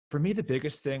For me, the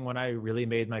biggest thing when I really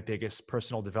made my biggest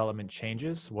personal development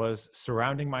changes was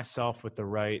surrounding myself with the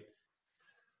right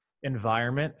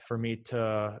environment for me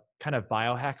to kind of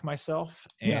biohack myself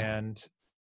Yeah. and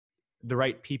the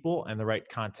right people and the right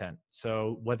content.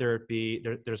 So whether it be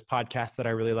there's podcasts that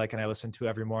I really like and I listen to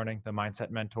every morning. The Mindset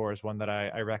Mentor is one that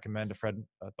I recommend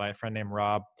by a friend named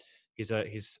Rob. He's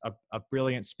a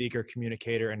brilliant speaker,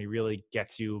 communicator, and he really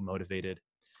gets you motivated.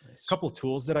 Nice. A couple of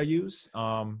tools that I use.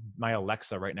 My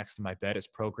Alexa right next to my bed is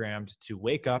programmed to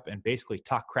wake up and basically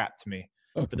talk crap to me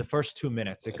for the first 2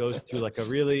 minutes. It goes through like a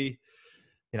really,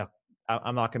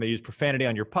 I'm not going to use profanity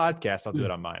on your podcast. I'll do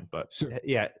it on mine. But sure.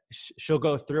 Yeah, she'll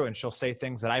go through and she'll say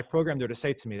things that I programmed her to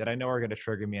say to me that I know are going to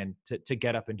trigger me and to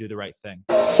get up and do the right thing.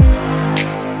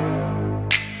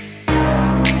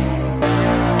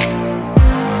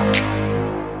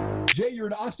 Jay, you're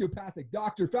an osteopathic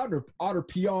doctor, founder of Otter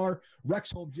PR, Rex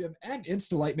Home Gym, and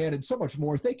Instelite, man, and so much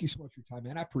more. Thank you so much for your time,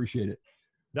 man. I appreciate it.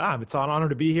 It's an honor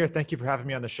to be here. Thank you for having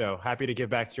me on the show. Happy to give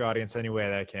back to your audience any way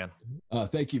that I can.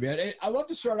 Thank you, man. I love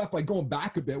to start off by going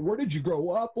back a bit. Where did you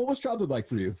grow up? What was childhood like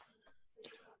for you?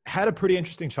 Had a pretty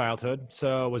interesting childhood.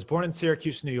 So I was born in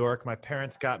Syracuse, New York. My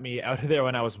parents got me out of there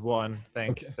when I was 1.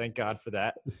 Thank God for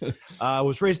that. I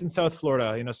was raised in South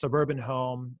Florida, suburban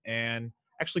home, and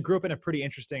actually grew up in a pretty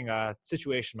interesting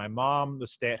situation. My mom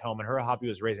was stay at home and her hobby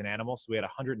was raising animals. So we had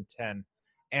 110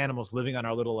 animals living on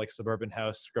our little like suburban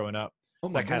house growing up. Oh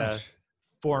so my that kind gosh. of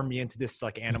formed me into this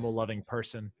like animal loving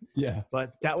person. Yeah.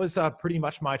 But that was pretty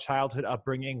much my childhood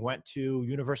upbringing. Went to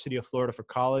University of Florida for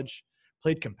college,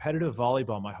 played competitive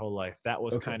volleyball my whole life. That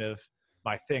was kind of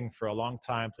my thing for a long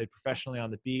time. Played professionally on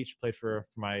the beach, played for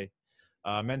my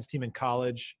men's team in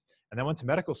college, and then went to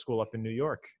medical school up in New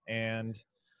York. And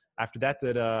after that,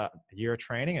 did a year of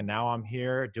training, and now I'm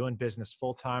here doing business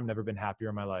full time. Never been happier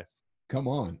in my life. Come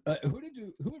on.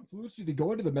 Who influenced you to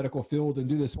go into the medical field and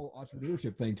do this whole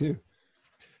entrepreneurship thing too?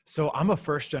 So I'm a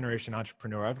first generation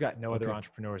entrepreneur. I've got no other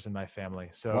entrepreneurs in my family.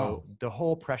 So the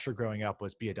whole pressure growing up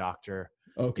was be a doctor.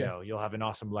 Okay. You'll have an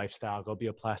awesome lifestyle. Go be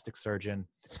a plastic surgeon.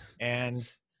 And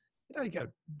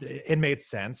it made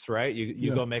sense, right?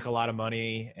 You go make a lot of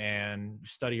money and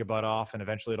study your butt off and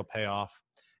eventually it'll pay off.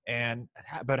 And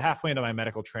about halfway into my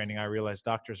medical training, I realized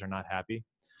doctors are not happy.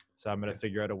 So I'm going to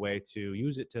figure out a way to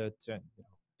use it to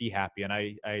be happy. And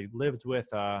I lived with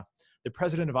the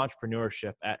president of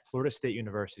entrepreneurship at Florida State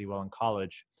University while in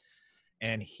college.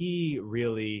 And he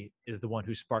really is the one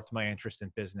who sparked my interest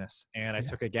in business. And I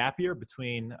took a gap year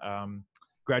between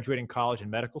graduating college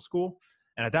and medical school.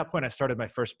 And at that point, I started my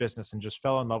first business and just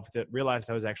fell in love with it,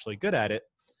 realized I was actually good at it,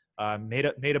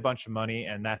 made a bunch of money.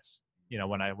 And that's,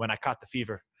 when I caught the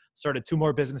fever. Started 2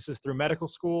 more businesses through medical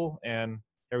school, and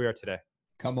here we are today.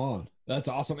 Come on. That's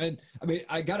awesome. And I mean,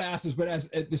 I got to ask this, but as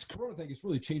this Corona thing has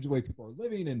really changed the way people are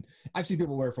living. And I've seen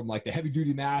people wear from like the heavy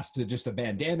duty mask to just the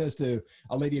bandanas to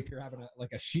a lady up here having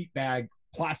a sheet bag,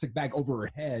 plastic bag over her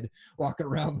head, walking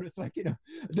around. But it's like,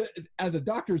 as a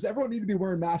doctor, does everyone need to be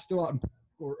wearing masks still out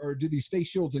or do these face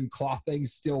shields and cloth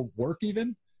things still work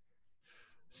even?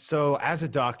 So as a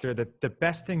doctor, the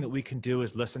best thing that we can do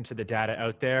is listen to the data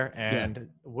out there. And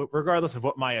regardless of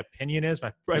what my opinion is,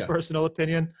 my personal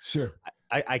opinion, sure,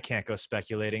 I can't go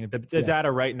speculating. The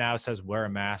data right now says wear a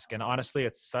mask. And honestly,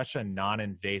 it's such a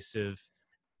non-invasive,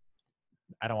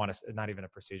 I don't want to, not even a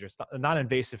procedure. It's not a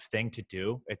non-invasive thing to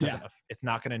do. It doesn't, it's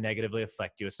not going to negatively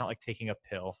affect you. It's not like taking a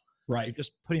pill. Right. You're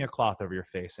just putting a cloth over your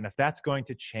face. And if that's going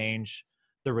to change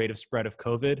the rate of spread of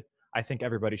COVID, I think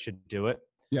everybody should do it.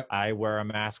 Yep. I wear a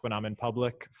mask when I'm in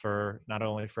public for not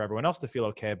only for everyone else to feel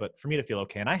okay, but for me to feel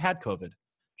okay. And I had COVID.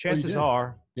 Chances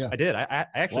are I did. I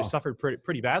actually suffered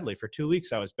pretty badly. For 2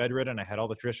 weeks, I was bedridden. I had all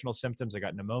the traditional symptoms. I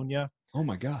got pneumonia. Oh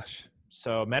my gosh.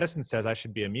 So medicine says I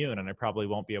should be immune and I probably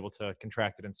won't be able to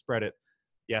contract it and spread it.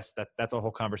 Yes, that's a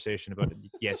whole conversation about it.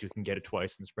 Yes, you can get it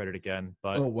twice and spread it again.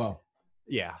 But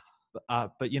yeah.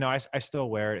 But I still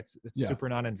wear it. It's super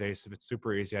non-invasive. It's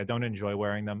super easy. I don't enjoy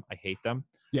wearing them. I hate them.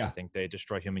 Yeah. I think they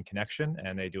destroy human connection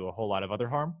and they do a whole lot of other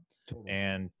harm. Totally.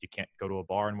 And you can't go to a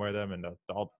bar and wear them. And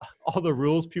all the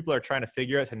rules people are trying to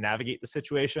figure out to navigate the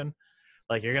situation.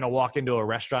 Like you're going to walk into a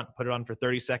restaurant, put it on for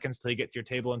 30 seconds till you get to your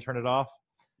table and turn it off.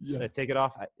 Yeah. Take it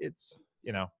off. It's,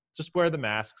 just wear the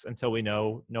masks until we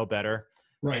know better.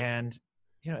 Right. And,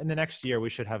 in the next year, we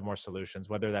should have more solutions,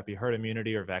 whether that be herd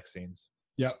immunity or vaccines.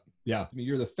 Yep. Yeah. I mean,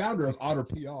 you're the founder of Otter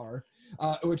PR,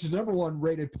 which is the #1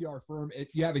 rated PR firm.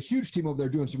 You have a huge team over there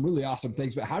doing some really awesome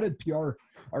things, but how did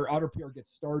Otter PR get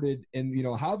started? And,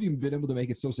 how have you been able to make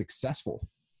it so successful?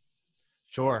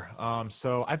 Sure.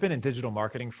 So I've been in digital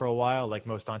marketing for a while, like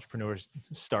most entrepreneurs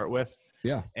start with.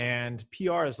 Yeah. And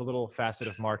PR is a little facet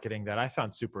of marketing that I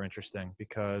found super interesting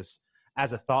because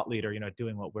as a thought leader,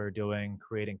 doing what we're doing,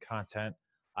 creating content,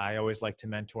 I always like to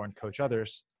mentor and coach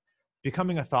others.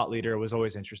 Becoming a thought leader was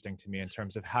always interesting to me in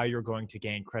terms of how you're going to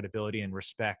gain credibility and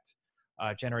respect,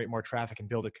 generate more traffic, and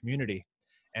build a community.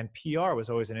 And PR was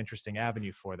always an interesting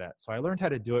avenue for that. So I learned how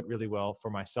to do it really well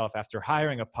for myself after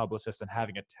hiring a publicist and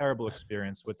having a terrible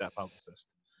experience with that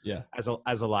publicist. Yeah.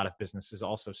 As a lot of businesses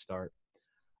also start.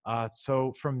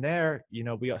 So from there,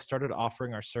 we started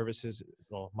offering our services,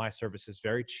 well, my services,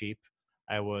 very cheap.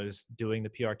 I was doing the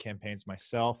PR campaigns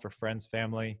myself for friends,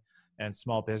 family, and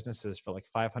small businesses for like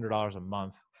 $500 a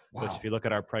month. Wow. Which if you look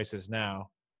at our prices now,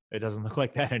 it doesn't look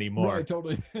like that anymore. No,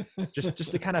 totally.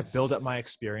 just to kind of build up my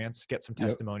experience, get some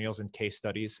testimonials and case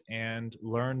studies, and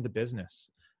learn the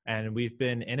business. And we've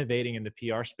been innovating in the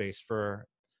PR space for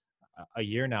a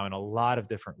year now in a lot of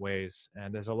different ways.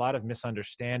 And there's a lot of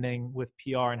misunderstanding with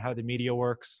PR and how the media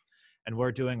works. And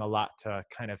we're doing a lot to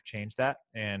kind of change that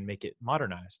and make it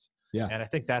modernized. Yeah. And I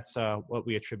think that's what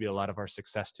we attribute a lot of our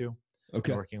success to.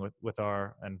 Okay. Working with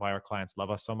and why our clients love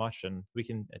us so much. And we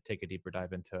can take a deeper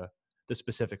dive into the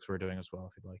specifics we're doing as well,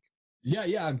 if you'd like.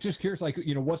 Yeah. I'm just curious, like,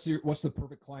 what's the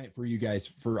perfect client for you guys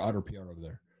for Otter PR over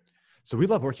there? So we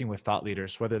love working with thought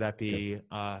leaders, whether that be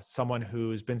someone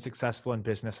who's been successful in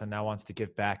business and now wants to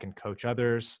give back and coach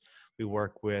others. We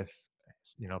work with,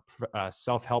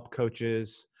 self-help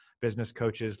coaches, business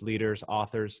coaches, leaders,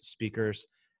 authors, speakers,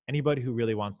 anybody who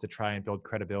really wants to try and build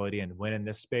credibility and win in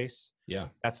this space. Yeah.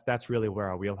 That's really where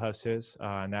our wheelhouse is.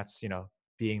 And that's,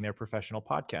 being their professional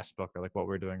podcast booker, like what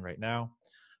we're doing right now.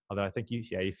 Although I think you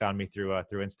found me through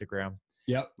Instagram.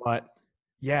 Yep. But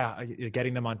yeah,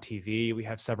 getting them on TV. We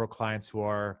have several clients who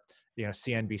are,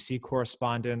 CNBC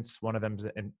correspondents. One of them's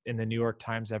in the New York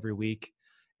Times every week.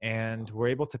 And we're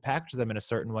able to package them in a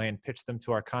certain way and pitch them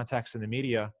to our contacts in the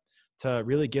media to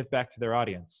really give back to their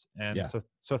audience. And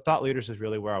so thought leaders is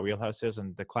really where our wheelhouse is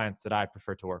and the clients that I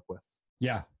prefer to work with.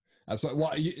 Yeah. Absolutely.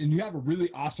 Well, and you have a really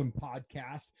awesome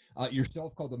podcast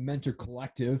yourself called the Mentor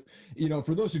Collective.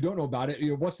 For those who don't know about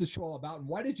it, what's the show all about, and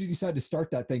why did you decide to start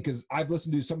that thing? Because I've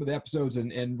listened to some of the episodes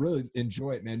and really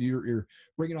enjoy it, man. You're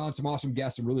bringing on some awesome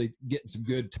guests and really getting some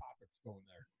good topics going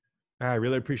there. I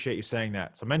really appreciate you saying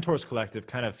that. So Mentors Collective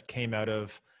kind of came out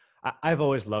of, I've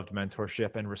always loved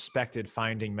mentorship and respected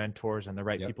finding mentors and the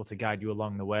right people to guide you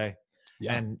along the way.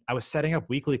 Yeah. And I was setting up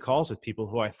weekly calls with people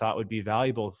who I thought would be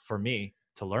valuable for me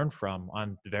to learn from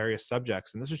on various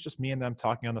subjects. And this was just me and them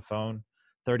talking on the phone,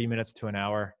 30 minutes to an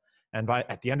hour. And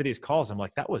at the end of these calls, I'm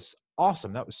like, that was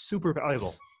awesome. That was super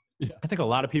valuable. Yeah. I think a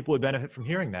lot of people would benefit from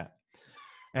hearing that.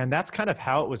 And that's kind of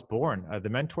how it was born. The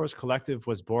Mentors Collective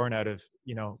was born out of,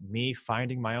 me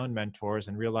finding my own mentors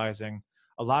and realizing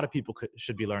a lot of people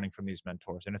should be learning from these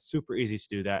mentors. And it's super easy to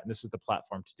do that. And this is the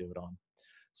platform to do it on.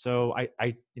 So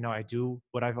I do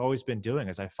what I've always been doing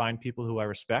is I find people who I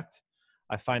respect.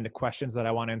 I find the questions that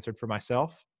I want answered for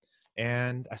myself,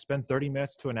 and I spend 30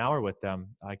 minutes to an hour with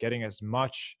them, getting as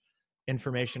much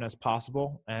information as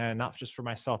possible, and not just for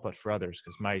myself, but for others.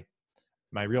 Because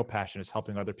my real passion is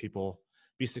helping other people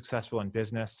be successful in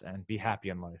business and be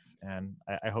happy in life. And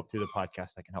I hope through the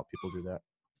podcast, I can help people do that.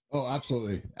 Oh,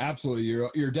 absolutely. Absolutely.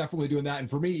 You're definitely doing that. And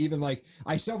for me, even like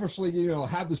I selfishly,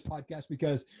 have this podcast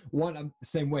because one, I'm the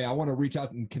same way. I want to reach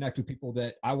out and connect with people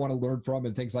that I want to learn from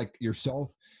and things like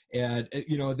yourself. And,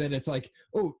 then it's like,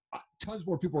 tons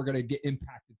more people are going to get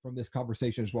impacted from this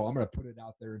conversation as well. I'm going to put it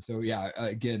out there. And so,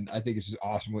 again, I think it's just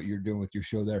awesome what you're doing with your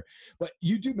show there, but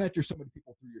you do mentor so many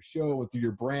people through your show and through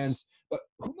your brands, but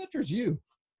who mentors you?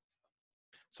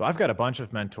 So I've got a bunch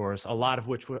of mentors, a lot of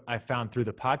which I found through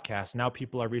the podcast. Now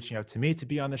people are reaching out to me to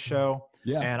be on the show.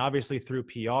 Yeah. And obviously through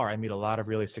PR, I meet a lot of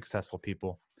really successful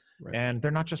people. Right. And they're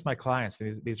not just my clients.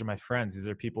 These are my friends. These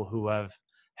are people who have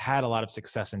had a lot of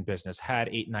success in business, had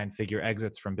 8-9 figure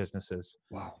exits from businesses.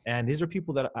 Wow. And these are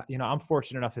people that, I'm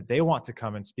fortunate enough that they want to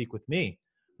come and speak with me,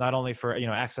 not only for,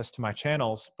 access to my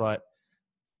channels, but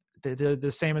they're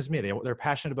the same as me. They're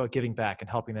passionate about giving back and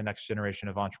helping the next generation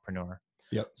of entrepreneur.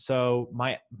 Yep. So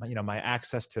my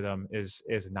access to them is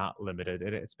not limited.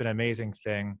 It's been an amazing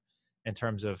thing in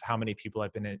terms of how many people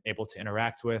I've been able to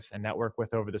interact with and network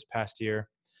with over this past year,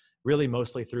 really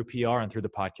mostly through PR and through the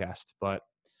podcast. But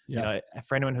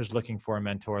for anyone who's looking for a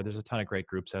mentor, there's a ton of great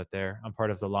groups out there. I'm part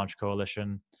of the Launch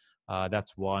Coalition.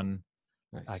 That's one.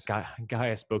 Nice. Guy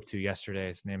I spoke to yesterday.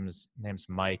 His name's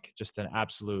Mike. Just an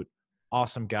absolute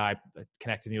awesome guy.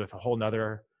 Connected me with a whole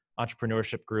nother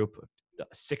entrepreneurship group.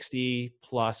 60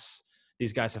 plus.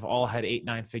 These guys have all had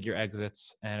 8-9 figure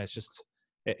exits, and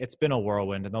it's been a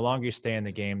whirlwind. And the longer you stay in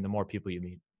the game, the more people you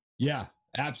meet. Yeah,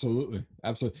 absolutely.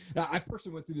 Absolutely. I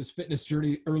personally went through this fitness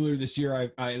journey earlier this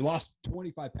year. I lost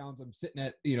 25 pounds. I'm sitting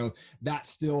at, that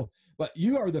still, but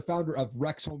you are the founder of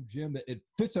Rex Home Gym. That it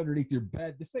fits underneath your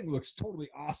bed. This thing looks totally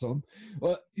awesome.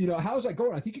 Well, how's that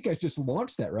going? I think you guys just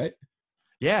launched that, right?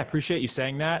 Yeah, I appreciate you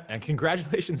saying that. And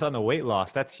congratulations on the weight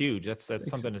loss. That's huge. That's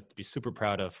Thanks. something to be super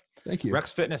proud of. Thank you.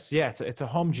 Rex Fitness, yeah, it's a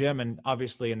home gym. And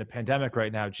obviously in the pandemic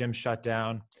right now, gyms shut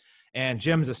down. And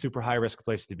gym is a super high risk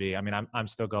place to be. I mean, I'm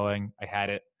still going. I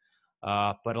had it.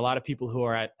 But a lot of people who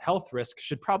are at health risk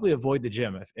should probably avoid the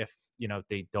gym if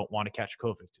they don't want to catch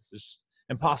COVID. It's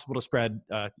impossible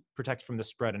to protect from the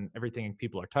spread and everything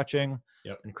people are touching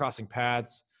and crossing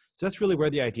paths. So that's really where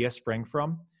the idea sprang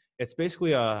from. It's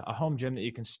basically a home gym that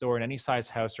you can store in any size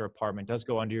house or apartment. It does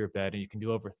go under your bed, and you can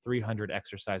do over 300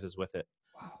 exercises with it.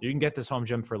 Wow. You can get this home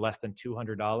gym for less than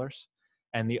 $200.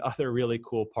 And the other really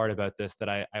cool part about this that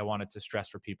I wanted to stress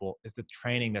for people is the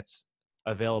training that's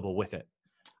available with it.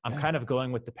 I'm kind of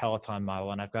going with the Peloton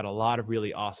model, and I've got a lot of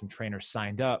really awesome trainers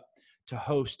signed up to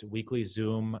host weekly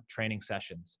Zoom training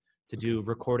sessions, to do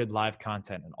recorded live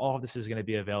content. And all of this is going to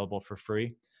be available for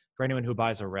free for anyone who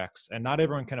buys a Rex. And not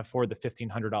everyone can afford the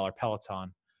 $1,500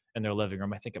 Peloton in their living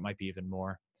room. I think it might be even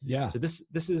more. Yeah. So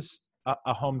this is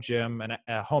a home gym and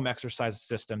a home exercise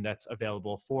system that's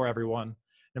available for everyone.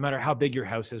 No matter how big your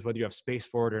house is, whether you have space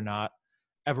for it or not,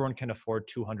 everyone can afford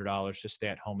 $200 to stay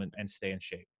at home and stay in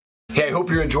shape. Hey, I hope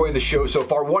you're enjoying the show so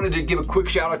far. Wanted to give a quick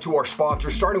shout out to our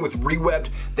sponsors, starting with Rewebbed.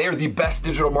 They are the best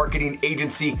digital marketing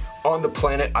agency on the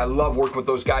planet. I love working with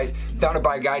those guys. Founded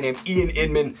by a guy named Ian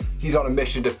Inman. He's on a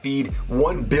mission to feed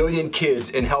 1 billion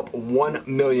kids and help 1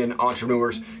 million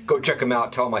entrepreneurs. Go check them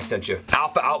out. Tell them I sent you.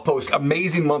 Alpha Outpost,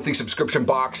 amazing monthly subscription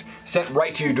box sent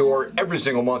right to your door every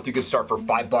single month. You can start for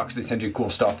 $5. They send you cool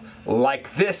stuff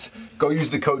like this. Go use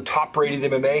the code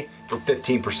TOPRATEDMMA for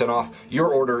 15% off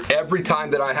your order. Every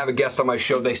time that I have a guest on my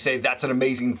show, they say that's an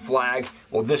amazing flag.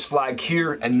 Well, this flag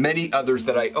here and many others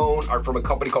that I own are from a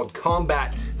company called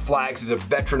Combat Flags. It's a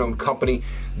veteran-owned company.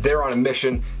 They're on a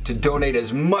mission to donate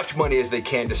as much money as they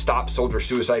can to stop soldier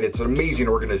suicide. It's an amazing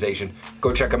organization.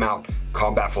 Go check them out,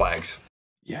 Combat Flags.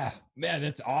 Yeah, man,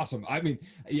 that's awesome. I mean,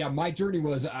 yeah, my journey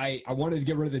was I wanted to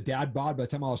get rid of the dad bod by the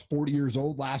time I was 40 years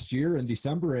old last year in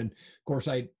December. And of course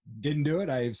I didn't do it.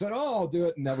 I said, oh, I'll do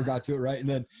it, and never got to it. Right. And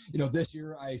then, this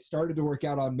year I started to work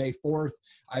out on May 4th.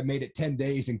 I made it 10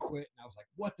 days and quit. And I was like,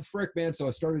 what the frick, man? So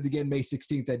I started again May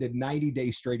 16th. I did 90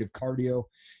 days straight of cardio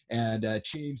and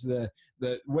changed the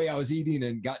way I was eating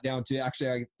and got down to,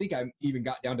 actually, I think I even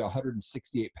got down to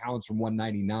 168 pounds from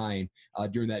 199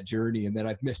 during that journey. And then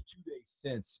I've missed 2 days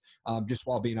since, just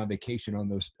while being on vacation on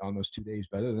those 2 days.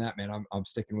 But other than that, man, I'm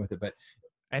sticking with it. But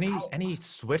any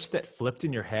switch that flipped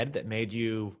in your head that made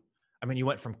you, I mean, you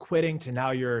went from quitting to now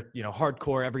you're,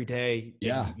 hardcore every day.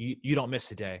 Yeah. You don't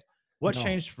miss a day. What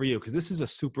changed for you? Because this is a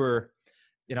super,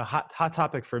 hot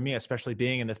topic for me, especially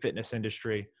being in the fitness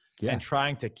industry and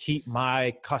trying to keep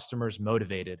my customers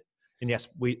motivated. And yes,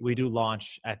 we do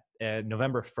launch at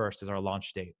November 1st is our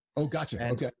launch date. Oh, gotcha.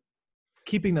 And okay.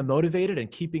 Keeping them motivated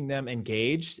and keeping them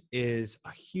engaged is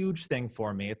a huge thing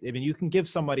for me. I mean, you can give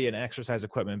somebody an exercise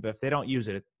equipment, but if they don't use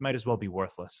it, it might as well be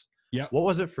worthless. Yeah. What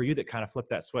was it for you that kind of flipped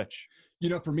that switch?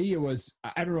 For me, it was,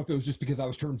 I don't know if it was just because I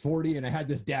was turned 40 and I had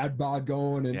this dad bod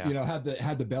going and,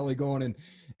 had the belly going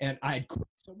and I had quit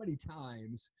so many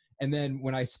times. And then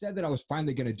when I said that I was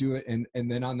finally going to do it, and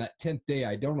then on that 10th day,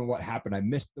 I don't know what happened. I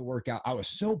missed the workout. I was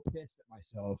so pissed at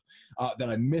myself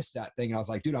that I missed that thing. And I was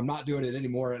like, dude, I'm not doing it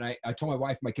anymore. And I told my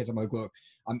wife, my kids, I'm like, look,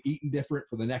 I'm eating different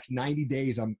for the next 90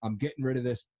 days. I'm getting rid of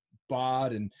this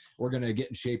bod and we're going to get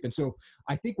in shape. And so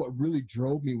I think what really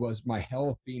drove me was my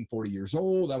health. Being 40 years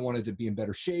old, I wanted to be in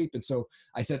better shape. And so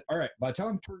I said, all right, by the time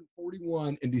I'm turning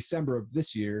 41 in December of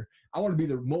this year, I want to be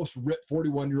the most ripped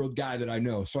 41-year-old guy that I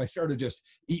know. So I started just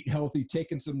eating healthy,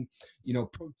 taking some,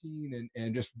 protein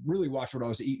and just really watch what I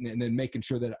was eating and then making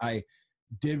sure that I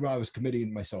did what I was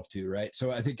committing myself to. Right.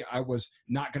 So I think I was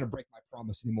not going to break my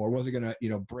promise anymore. I wasn't going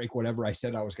to, break whatever I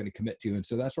said I was going to commit to. And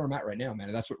so that's where I'm at right now, man.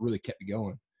 And that's what really kept me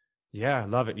going. Yeah, I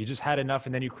love it. You just had enough,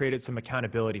 and then you created some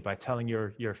accountability by telling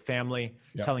your family,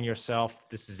 telling yourself,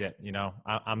 this is it.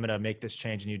 I'm going to make this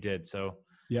change, and you did. So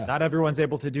not everyone's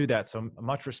able to do that. So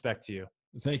much respect to you.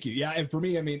 Thank you. Yeah. And for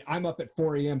me, I mean, I'm up at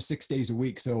 4 a.m. 6 days a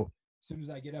week. So as soon as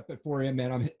I get up at 4 a.m.,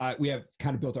 man, we have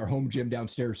kind of built our home gym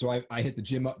downstairs. So I hit the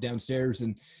gym up downstairs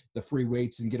and the free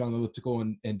weights and get on the elliptical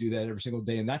and do that every single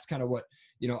day. And that's kind of what,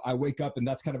 I wake up and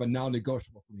that's kind of a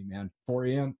non-negotiable for me, man. 4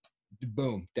 a.m.,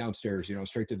 boom, downstairs,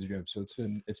 straight to the gym. So it's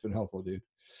been helpful, dude.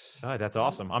 Oh, that's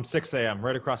awesome. I'm 6 a.m.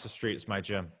 right across the street is my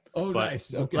gym. Oh,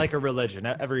 nice. Okay. Like a religion.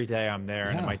 Every day I'm there,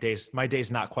 and my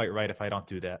day's not quite right if I don't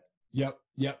do that. Yep.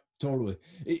 Totally.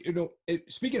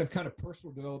 Speaking of kind of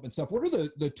personal development stuff, what are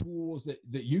the tools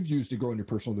that you've used to grow in your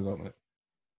personal development?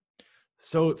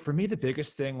 So for me, the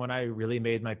biggest thing when I really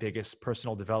made my biggest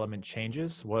personal development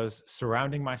changes was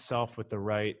surrounding myself with the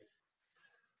right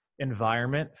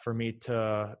environment for me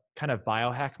to kind of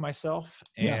biohack myself,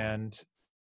 Yeah. and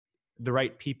the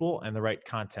right people and the right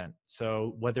content.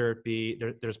 So whether it be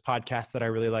there's podcasts that I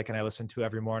really like and I listen to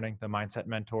every morning. The Mindset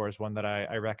Mentor is one that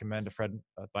I recommend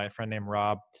by a friend named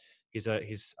Rob. He's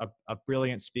a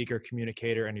brilliant speaker,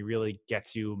 communicator, and he really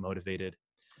gets you motivated.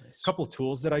 Nice. A couple of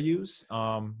tools that I use.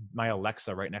 My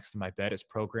Alexa right next to my bed is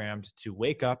programmed to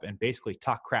wake up and basically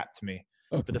talk crap to me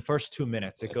for the first 2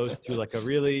 minutes. It goes through like a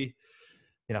really,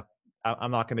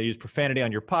 I'm not going to use profanity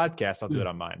on your podcast. I'll do it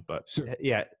on mine. But Sure.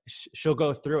 yeah, she'll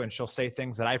go through and she'll say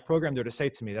things that I programmed her to say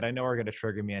to me that I know are going to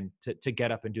trigger me and to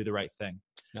get up and do the right thing.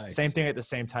 Nice. Same thing at the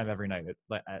same time every night.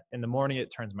 In the morning,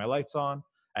 it turns my lights on.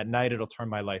 At night, it'll turn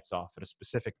my lights off at a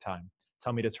specific time.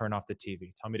 Tell me to turn off the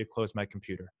TV. Tell me to close my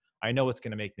computer. I know it's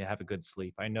going to make me have a good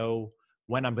sleep. I know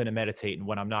when I'm going to meditate and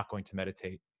when I'm not going to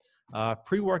meditate.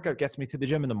 Pre-workout gets me to the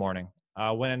gym in the morning.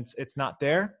 When it's not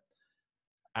there,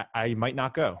 I might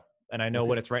not go. And I know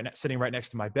when it's sitting right next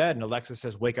to my bed and Alexa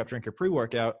says, wake up, drink your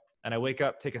pre-workout. And I wake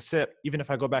up, take a sip. Even if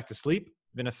I go back to sleep,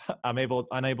 even if I'm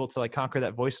unable to like conquer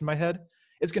that voice in my head,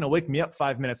 it's going to wake me up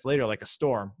 5 minutes later, like a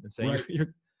storm, and say,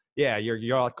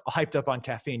 you're all hyped up on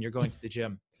caffeine. You're going to the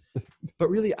gym. But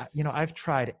really, I've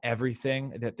tried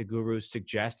everything that the gurus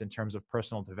suggest in terms of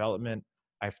personal development.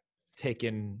 I've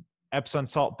taken Epsom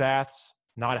salt baths.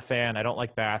 Not a fan. I don't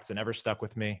like baths. It never stuck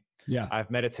with me. Yeah. I've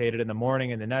meditated in the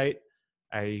morning and the night.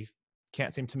 I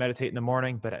can't seem to meditate in the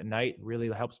morning, but at night really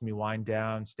helps me wind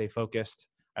down, stay focused.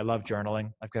 I love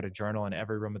journaling. I've got a journal in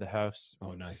every room of the house.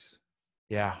 Oh, nice.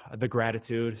 Yeah. The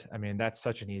gratitude. I mean, that's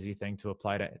such an easy thing to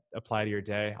apply to your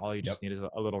day. All you just need is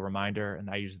a little reminder. And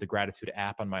I use the gratitude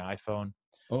app on my iPhone.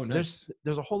 Oh, nice.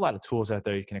 There's a whole lot of tools out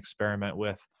there you can experiment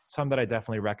with. Some that I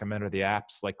definitely recommend are the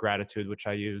apps like Gratitude, which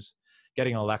I use.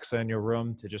 Getting Alexa in your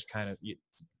room to just kind of,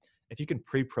 if you can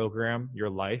pre-program your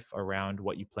life around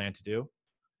what you plan to do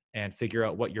and figure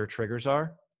out what your triggers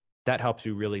are, that helps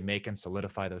you really make and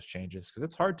solidify those changes. Because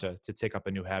it's hard to take up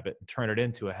a new habit and turn it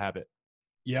into a habit.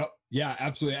 Yep. Yeah,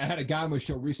 absolutely. I had a guy on my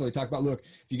show recently talk about, look,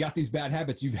 if you got these bad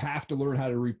habits, you have to learn how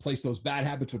to replace those bad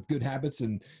habits with good habits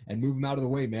and move them out of the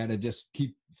way, man. And just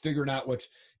keep figuring out which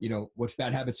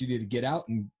bad habits you need to get out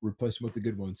and replace them with the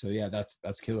good ones. So yeah,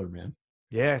 that's killer, man.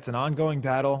 Yeah, it's an ongoing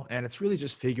battle, and it's really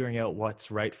just figuring out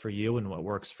what's right for you and what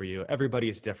works for you. Everybody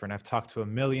is different. I've talked to a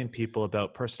million people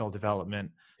about personal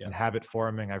development and habit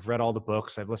forming. I've read all the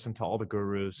books. I've listened to all the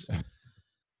gurus.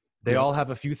 They all have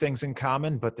a few things in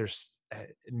common, but there's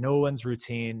no one's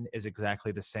routine is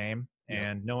exactly the same,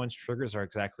 and no one's triggers are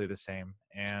exactly the same.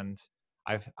 And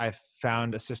I've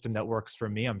found a system that works for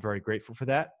me. I'm very grateful for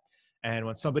that. And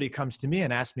when somebody comes to me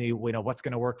and asks me, what's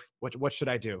going to work, what should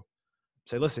I do?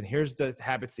 Say, listen, here's the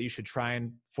habits that you should try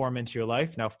and form into your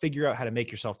life. Now figure out how to make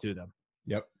yourself do them.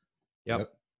 Yep.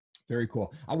 Very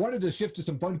cool. I wanted to shift to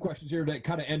some fun questions here to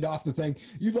kind of end off the thing.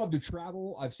 You love to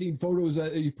travel. I've seen photos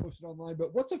that you've posted online,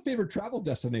 but what's a favorite travel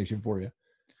destination for you?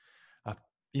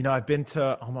 I've been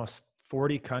to almost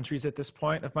 40 countries at this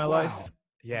point of my life.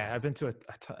 Yeah, I've been to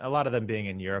a lot of them being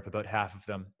in Europe, about half of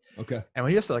them. Okay. And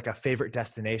when you say like a favorite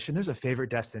destination, there's a favorite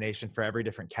destination for every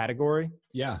different category.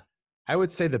 Yeah. I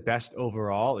would say the best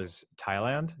overall is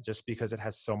Thailand, just because it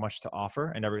has so much to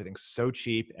offer and everything's so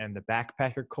cheap, and the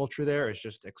backpacker culture there is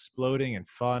just exploding and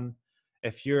fun.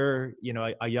 If you're,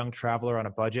 a young traveler on a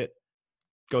budget,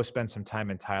 go spend some time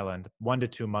in Thailand, 1 to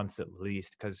 2 months at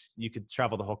least, because you could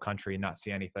travel the whole country and not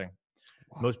see anything.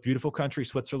 Wow. Most beautiful country,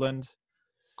 Switzerland.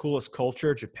 Coolest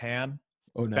culture, Japan.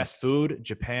 Oh, nice. Best food,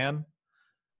 Japan.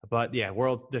 But yeah,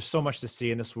 there's so much to see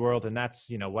in this world, and that's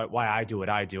why I do what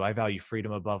I do. I value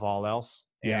freedom above all else,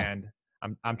 and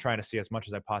I'm trying to see as much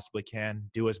as I possibly can,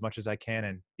 do as much as I can,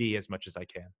 and be as much as I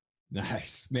can.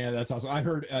 Nice, man. That's awesome. I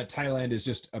heard Thailand is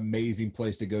just amazing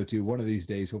place to go to. One of these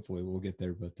days, hopefully, we'll get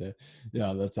there. But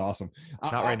yeah, that's awesome.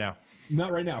 Not right now.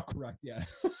 Not right now. Correct. Yeah.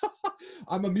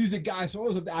 I'm a music guy, so I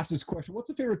always ask this question: what's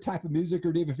a favorite type of music,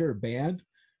 or do you have a favorite band?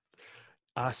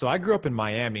 So I grew up in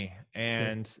Miami,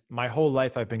 and my whole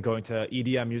life I've been going to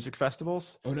EDM music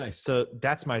festivals. Oh, nice. So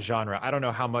that's my genre. I don't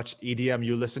know how much EDM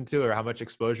you listen to or how much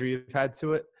exposure you've had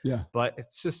to it. Yeah. But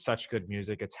it's just such good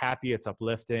music. It's happy. It's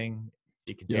uplifting.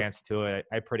 You can dance to it.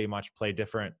 I pretty much play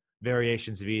different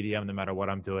variations of EDM no matter what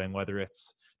I'm doing, whether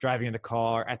it's driving in the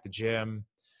car, at the gym,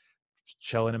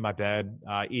 chilling in my bed.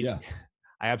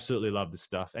 I absolutely love this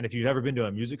stuff. And if you've ever been to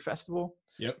a music festival,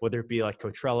 whether it be like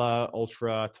Coachella,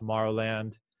 Ultra,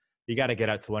 Tomorrowland, you got to get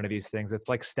out to one of these things. It's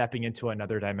like stepping into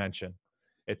another dimension.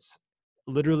 It's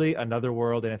literally another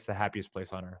world, and it's the happiest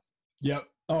place on earth. Yep.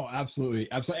 Oh,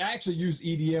 absolutely. Absolutely. I actually use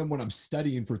EDM when I'm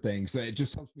studying for things. It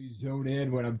just helps me zone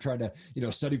in when I'm trying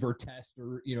to, study for a test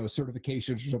or,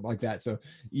 certifications or something like that. So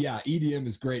yeah, EDM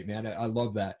is great, man. I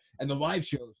love that. And the live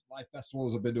shows, live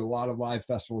festivals, I've been to a lot of live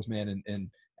festivals, man, and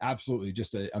absolutely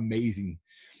just amazing.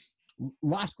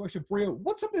 Last question for you.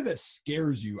 What's something that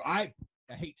scares you? I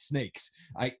hate snakes.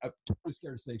 I'm totally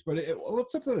scared of snakes, but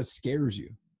what's something that scares you?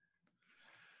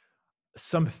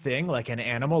 Something like an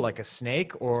animal, like a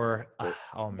snake, or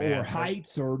oh man, or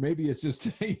heights, or maybe it's just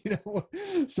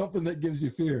something that gives you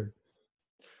fear.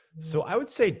 So I would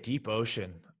say deep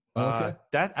ocean. Okay.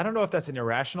 That I don't know if that's an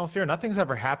irrational fear. Nothing's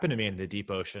ever happened to me in the deep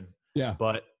ocean. Yeah.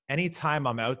 But anytime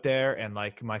I'm out there and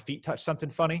like my feet touch something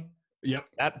funny, yep,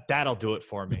 that'll do it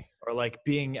for me. Or like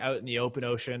being out in the open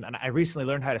ocean. And I recently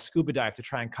learned how to scuba dive to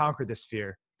try and conquer this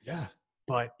fear. Yeah.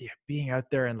 But yeah, being out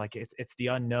there and like it's the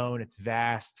unknown, it's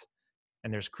vast.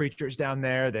 And there's creatures down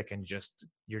there that can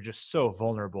you're just so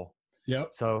vulnerable. Yep.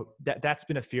 So that's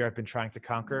been a fear I've been trying to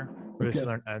conquer. Okay.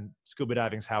 And scuba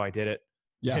diving is how I did it.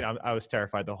 Yeah. I was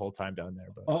terrified the whole time down there,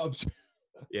 but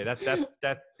yeah,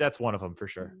 that's one of them for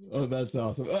sure. Oh, that's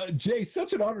awesome. Jay,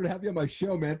 such an honor to have you on my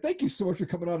show, man. Thank you so much for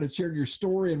coming on and sharing your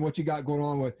story and what you got going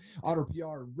on with Otter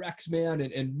PR, Rex, man,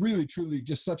 and really, truly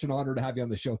just such an honor to have you on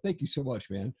the show. Thank you so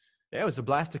much, man. Yeah, it was a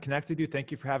blast to connect with you.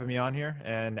 Thank you for having me on here.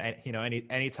 And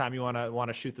anytime you want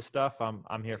to shoot the stuff,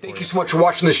 I'm here for you. Thank you so much for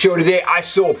watching the show today. I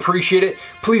so appreciate it.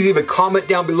 Please leave a comment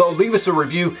down below. Leave us a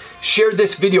review. Share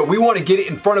this video. We want to get it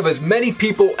in front of as many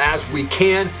people as we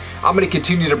can. I'm going to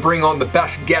continue to bring on the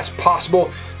best guests possible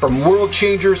from world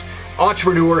changers,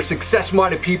 entrepreneurs,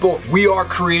 success-minded people. We are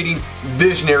creating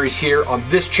visionaries here on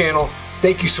this channel.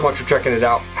 Thank you so much for checking it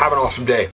out. Have an awesome day.